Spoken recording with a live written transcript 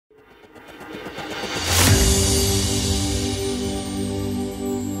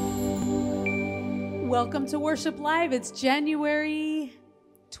Welcome to Worship Live. It's January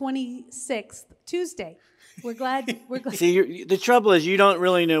 26th, Tuesday. We're glad. See, the trouble is you don't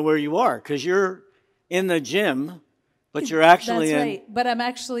really know where you are because you're in the gym, but you're actually That's right. But I'm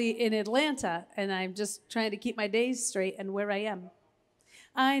actually in Atlanta, and I'm just trying to keep my days straight and where I am.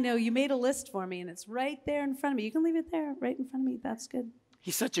 I know. You made a list for me, and it's right there in front of me. You can leave it there, right in front of me. That's good.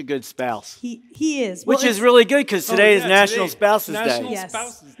 He's such a good spouse. He is. Which is really good because today is National Spouses Day. National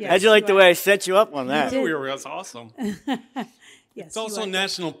Spouses Day. How'd you like the way I set you up on that? That's awesome. Yes, it's also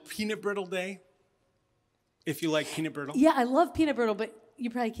National Peanut Brittle Day, if you like peanut brittle. Yeah, I love peanut brittle, but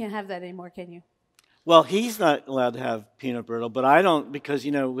you probably can't have that anymore, can you? Well, he's not allowed to have peanut brittle, but I don't because,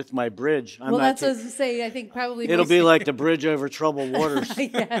 you know, with my bridge. Well, that's what I was going to say. I think probably it'll be like the bridge over troubled waters.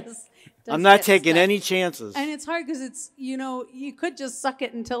 Yes. I'm not taking any chances. And it's hard because it's, you know, you could just suck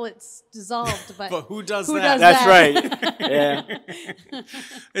it until it's dissolved. But who does that? That's right. Yeah.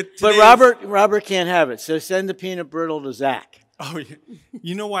 But Robert can't have it, so send the peanut brittle to Zach. Oh, yeah.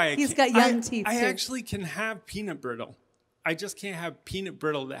 You know why? He's got young teeth, I too. actually can have peanut brittle. I just can't have peanut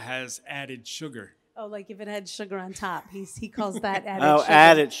brittle that has added sugar. Oh, like if it had sugar on top. He calls that added sugar. Oh,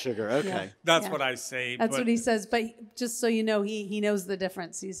 added sugar. Okay. Yeah. That's what I say. That's what he says. But just so you know, he knows the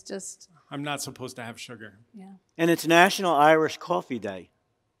difference. He's just... I'm not supposed to have sugar. Yeah. And it's National Irish Coffee Day.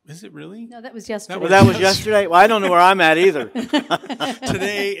 Is it really? No, that was yesterday. Well, that was yesterday? Well, I don't know where I'm at either.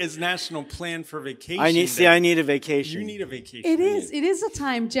 Today is National Plan for Vacation Day. I need a vacation. You need a vacation. It is a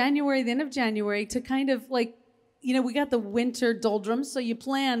time, January, the end of January, to kind of like, you know, we got the winter doldrums, so you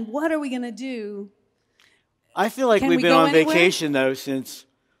plan, what are we going to do? I feel like we've been on vacation, though, since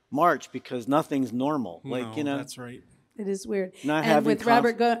March because nothing's normal. No, that's right. It is weird. And with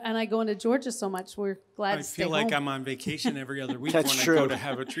Robert and I going to Georgia so much, we're glad to stay home. I feel like I'm on vacation every other week That's when true. I go to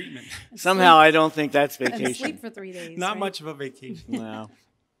have a treatment. Somehow I don't think that's vacation. And sleep for 3 days. Not much of a vacation. No.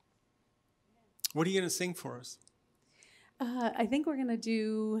 What are you going to sing for us? I think we're going to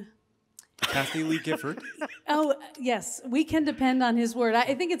do... Kathy Lee Gifford. Oh, yes. We can depend on his word.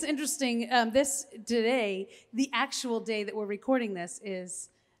 I think it's interesting. Today, the actual day that we're recording this is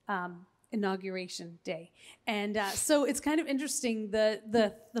Inauguration Day. And so it's kind of interesting,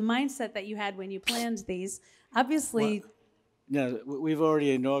 the mindset that you had when you planned these. Obviously... No, we've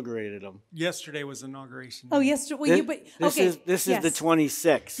already inaugurated them. Yesterday was Inauguration Day. Oh, yesterday. Well, this is the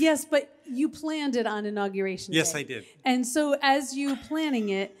 26th. Yes, but you planned it on Inauguration Day. Yes, I did. And so as you planning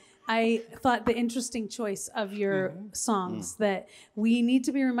it, I thought the interesting choice of your songs that we need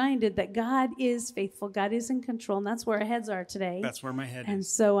to be reminded that God is faithful, God is in control, and that's where our heads are today. That's where my head is. And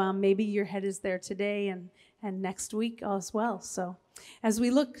so maybe your head is there today and next week as well. So as we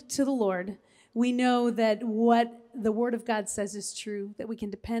look to the Lord, we know that what the Word of God says is true, that we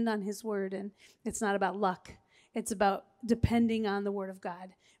can depend on His Word, and it's not about luck. It's about depending on the Word of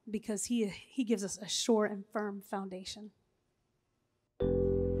God because He gives us a sure and firm foundation.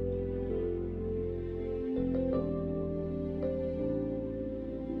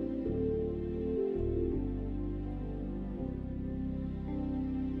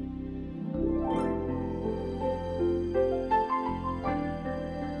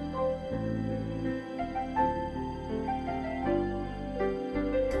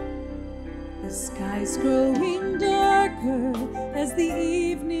 The sky's growing darker as the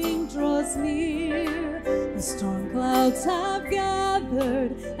evening draws near. The storm clouds have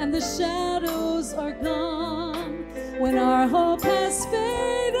gathered and the shadows are gone. When our hope has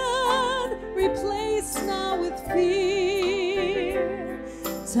faded, replaced now with fear,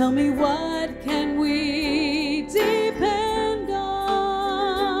 tell me what can we depend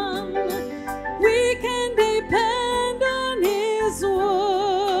on? We can depend on His word.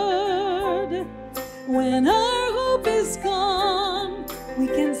 When our hope is gone, we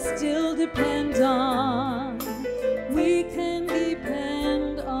can still depend on. We can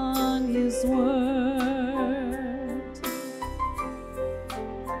depend on His word.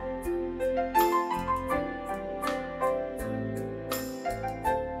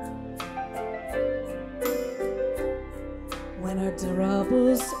 When our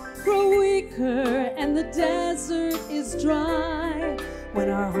troubles grow weaker and the desert is dry, when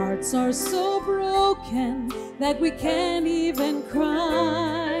our hearts are so broken that we can't even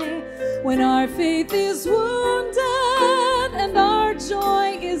cry, when our faith is wounded and our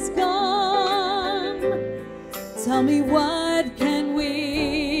joy is gone, tell me what can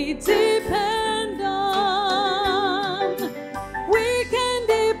we depend on? We can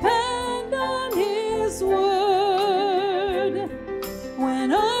depend on His word.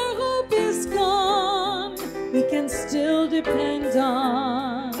 When our hope is gone, we can still depend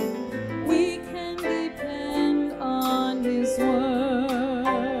on. We can depend on His word.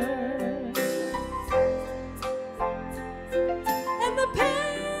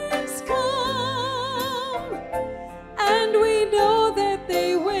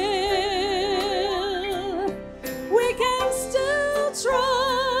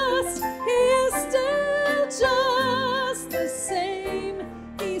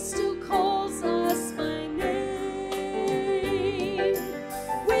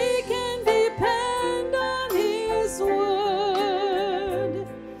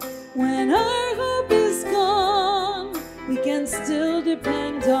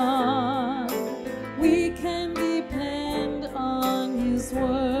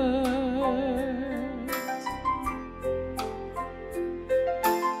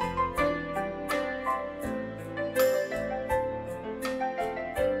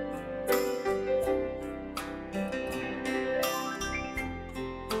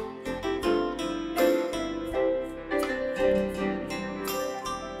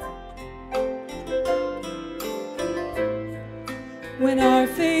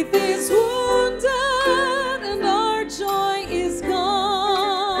 faith is wounded and our joy is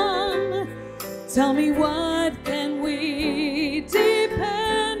gone. Tell me, what can we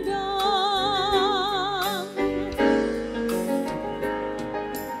depend on?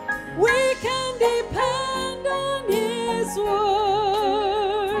 We can depend on His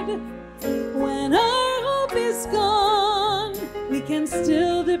word. When our hope is gone, we can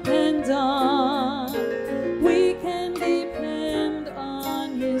still depend on. We can depend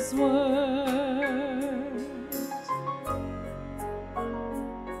on His word.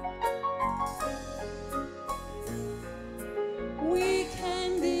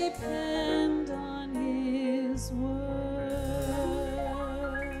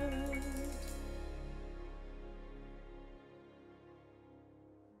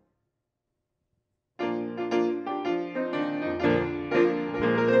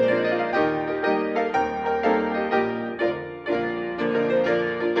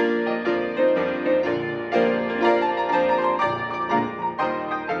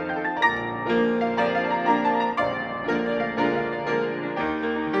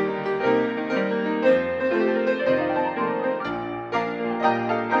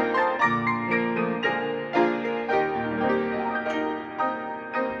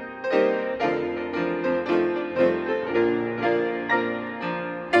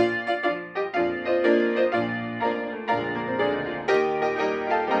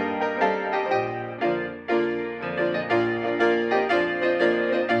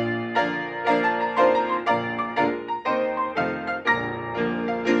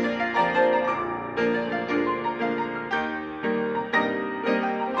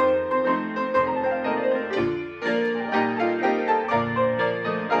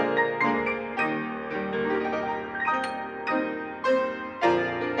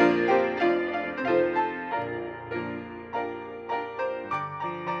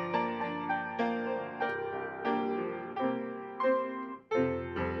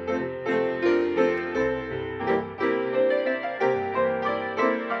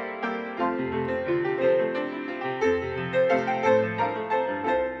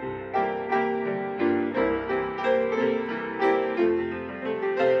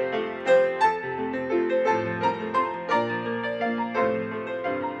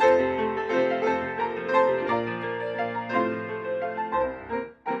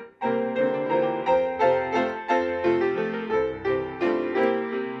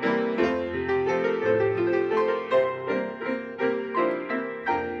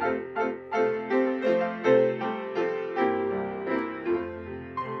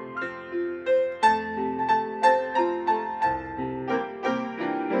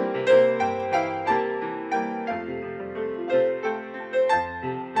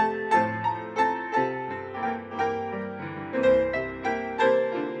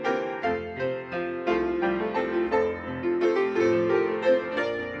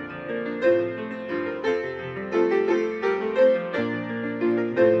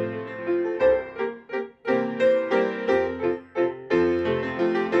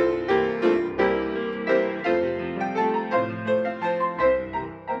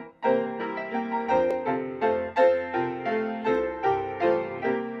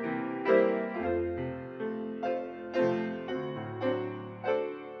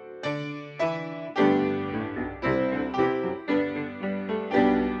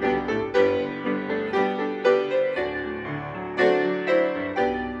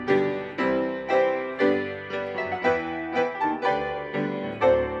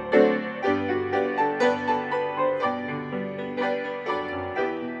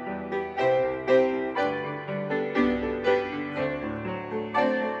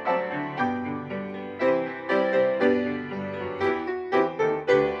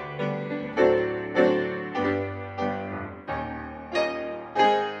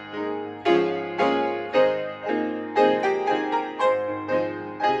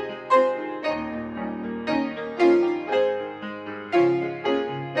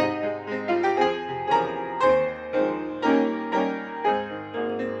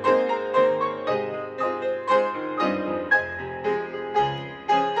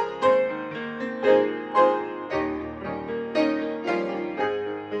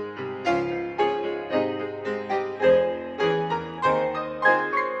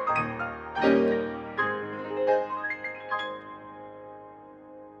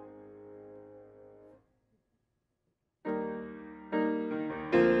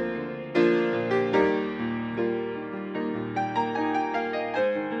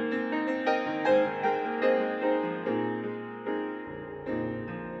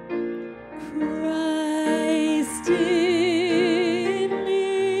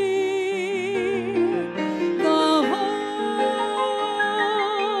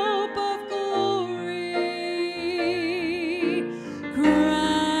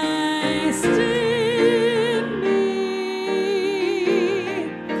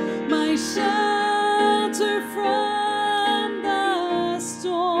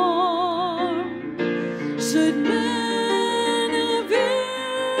 Should men of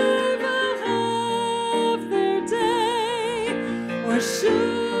evil have their day, or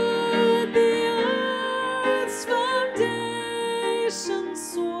should the earth's foundation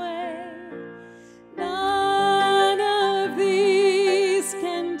sway, none of these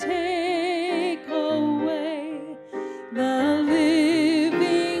can take away the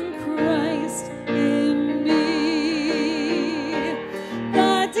living Christ in me.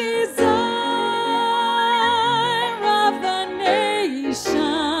 The desire of the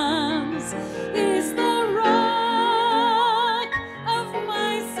nations is the rock of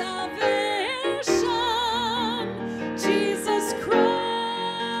my salvation. Jesus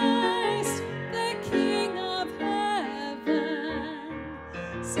Christ, the King of heaven,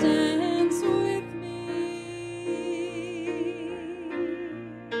 stands with me.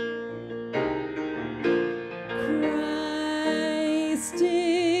 Christ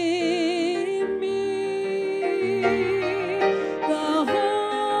in me, the hope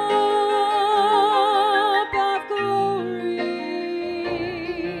of glory.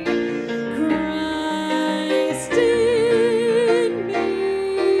 Christ in me,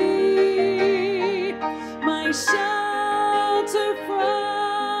 my shelter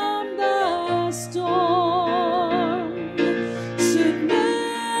from the storm. Should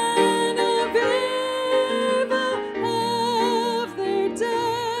men of evil have their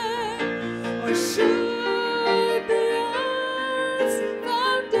day, or should the earth's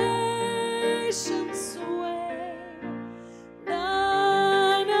foundation sway,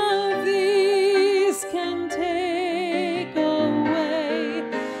 none of these can take away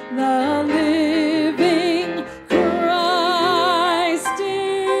the living Christ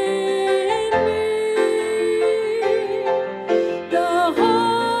in me, the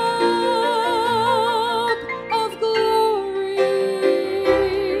hope of glory.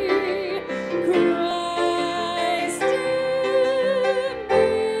 Christ in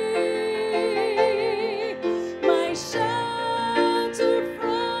me, my shelter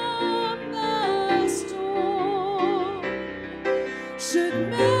from the storm. Should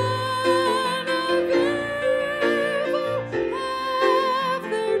men of evil have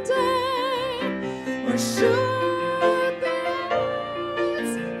their day, or should the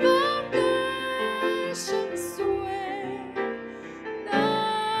earth's foundation sway,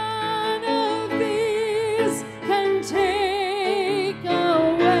 none of these can take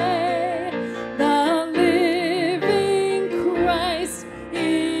away the living Christ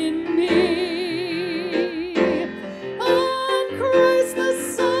in me. On Christ the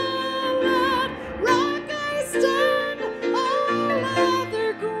solid rock I stand, all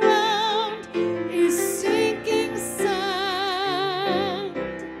other ground is sinking sand.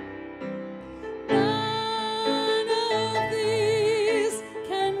 None of these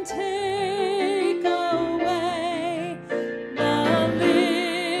can take away the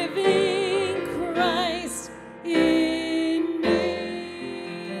living Christ in me.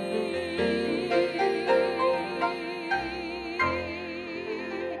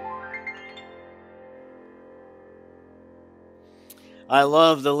 I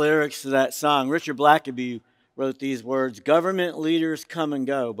love the lyrics to that song. Richard Blackaby wrote these words: "Government leaders come and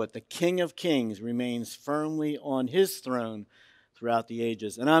go, but the King of Kings remains firmly on his throne throughout the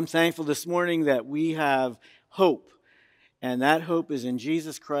ages." And I'm thankful this morning that we have hope. And that hope is in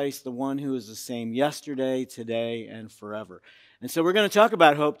Jesus Christ, the one who is the same yesterday, today, and forever. And so we're going to talk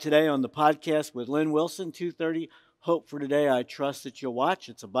about hope today on the podcast with Lynn Wilson, 2:30. Hope for Today. I trust that you'll watch.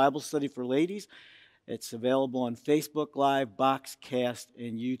 It's a Bible study for ladies. It's available on Facebook Live, Boxcast,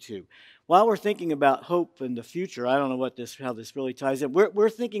 and YouTube. While we're thinking about hope in the future, I don't know how this really ties in. We're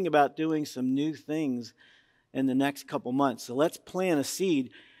thinking about doing some new things in the next couple months. So let's plant a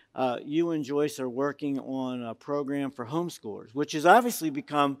seed. You and Joyce are working on a program for homeschoolers, which has obviously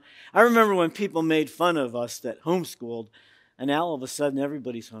become, I remember when people made fun of us that homeschooled, and now all of a sudden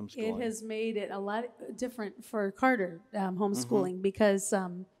everybody's homeschooling. It has made it a lot different for Carter, homeschooling, because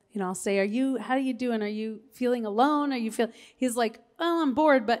I'll say, how are you doing? Are you feeling alone? He's like, oh, I'm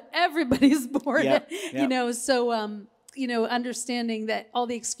bored, but everybody's bored. Yep. So understanding that all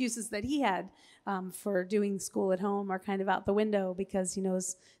the excuses that he had for doing school at home are kind of out the window, because he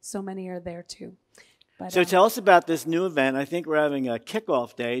knows so many are there too. But, so tell us about this new event. I think we're having a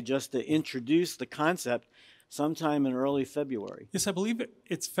kickoff day just to introduce the concept sometime in early February. Yes, I believe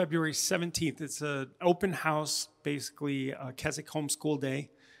it's February 17th. It's an open house, basically a Keswick Homeschool Day,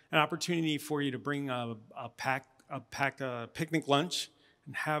 an opportunity for you to bring a picnic lunch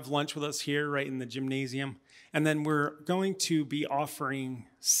and have lunch with us here right in the gymnasium. And then we're going to be offering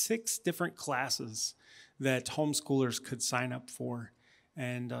 6 different classes that homeschoolers could sign up for.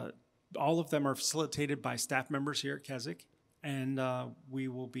 And All of them are facilitated by staff members here at Keswick, and we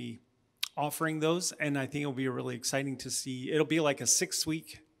will be offering those, and I think it'll be really exciting to see. It'll be like a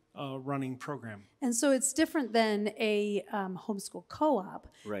 6-week running program. And so it's different than a homeschool co-op,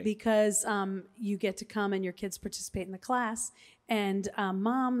 Right. because you get to come and your kids participate in the class, and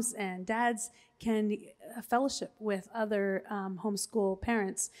moms and dads can fellowship with other homeschool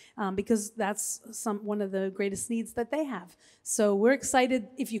parents, because that's one of the greatest needs that they have. So we're excited.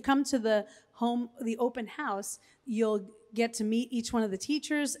 If you come to the open house, you'll get to meet each one of the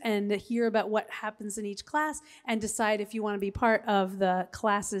teachers and hear about what happens in each class and decide if you want to be part of the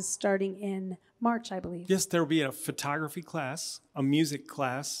classes starting in March, I believe. Yes, there will be a photography class, a music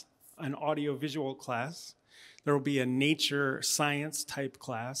class, an audio-visual class. There will be a nature science type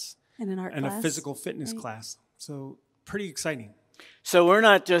class And an art and class. a physical fitness Right. class. So pretty exciting. So we're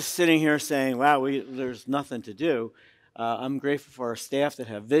not just sitting here saying, wow, there's nothing to do. I'm grateful for our staff that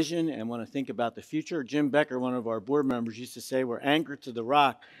have vision and want to think about the future. Jim Becker, one of our board members, used to say we're anchored to the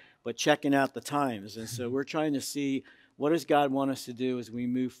rock, but checking out the times. And so we're trying to see, what does God want us to do as we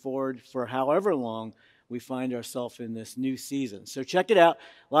move forward for however long we find ourselves in this new season. So check it out.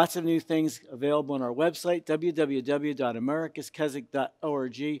 Lots of new things available on our website,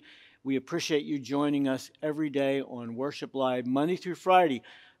 www.americaskeswick.org. We appreciate you joining us every day on Worship Live, Monday through Friday.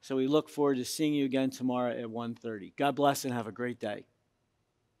 So we look forward to seeing you again tomorrow at 1:30. God bless and have a great day.